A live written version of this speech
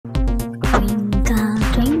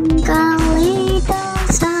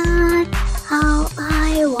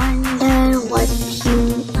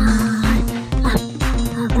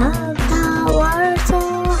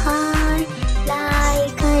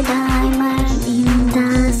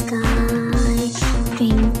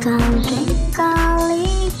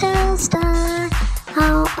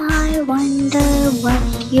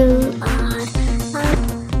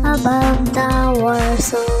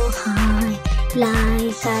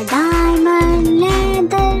like a diamond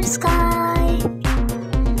leather sky.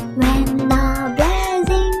 When the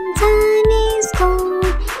blazing sun is gone,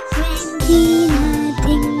 when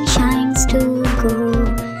nothing shines to go,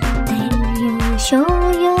 then you show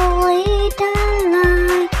your little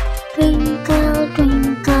light. Twinkle,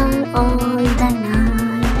 twinkle all the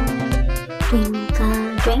night. Twinkle,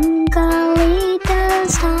 twinkle little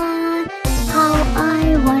star, how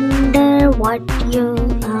I wonder what you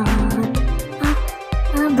are.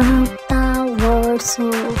 Up above the world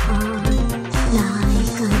so high,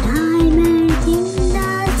 like a diamond in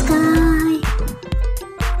the sky.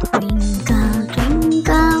 Twinkle,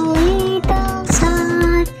 twinkle little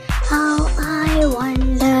star, how I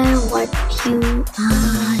wonder what you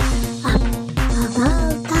are. Up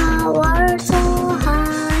above the world so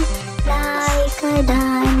high, like a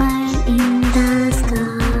diamond in the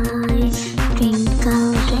sky.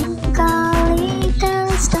 Twinkle, twinkle little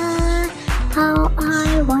star, how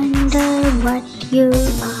I wonder what you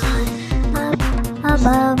are. Up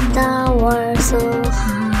above the world so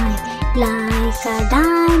high, like a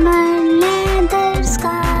diamond leather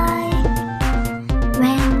sky.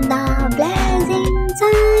 When the blazing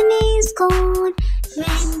sun is gone,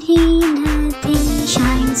 when nothing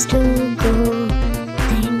shines to go,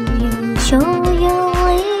 then you show your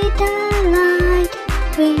little light.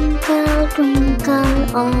 Twinkle, twinkle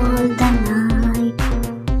all the night.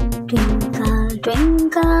 Twinkle,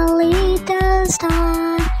 twinkle little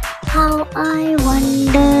star, how I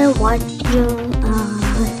wonder what you are.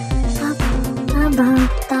 Up above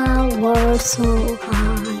the world so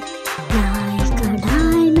high, like a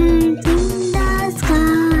diamond in the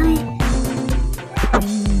sky.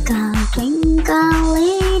 Twinkle, twinkle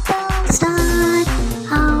little star,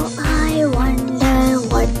 how I wonder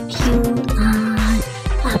what you are.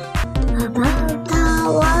 Up above the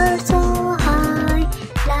world so high,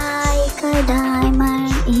 like a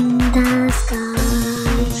diamond in the sky.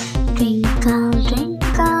 Twinkle,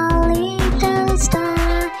 twinkle little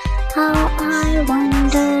star, how I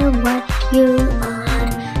wonder what you are.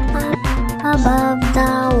 Up above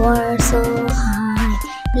the world so high,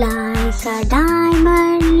 like a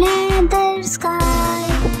diamond leather sky.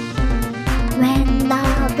 When the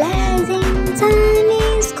blazing sun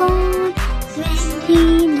is gone,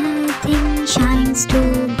 when nothing shines to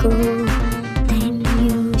go, then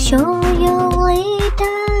you show your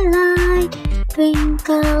little light.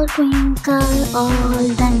 Twinkle, twinkle all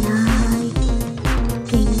the night.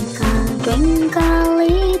 Twinkle, twinkle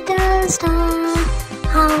little star,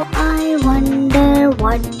 how I wonder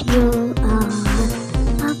what you are.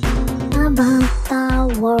 Up above the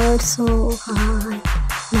world so high,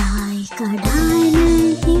 like a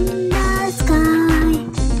diamond in the sky.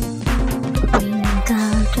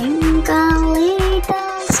 Twinkle, twinkle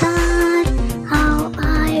little star, how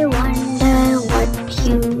I wonder what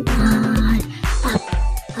you are. Up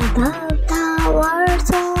above the world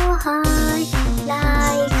so high,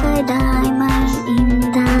 like a diamond in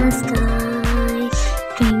the sky.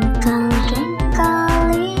 Twinkle, twinkle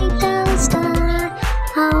little star,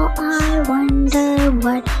 how I wonder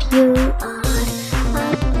what you are.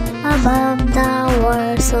 Up above the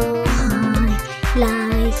world so high,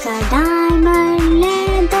 like a diamond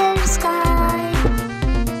leather sky.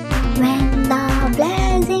 When the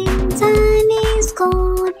blazing sun is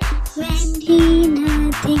gone, when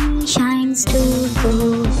nothing shines to go,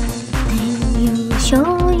 then you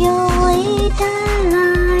show your little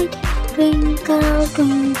light. Twinkle,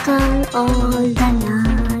 twinkle all the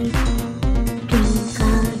night.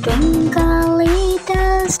 Twinkle, twinkle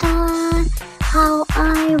little star, how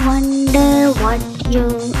I wonder what you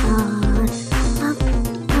are. Up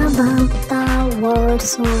above the world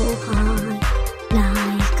so high,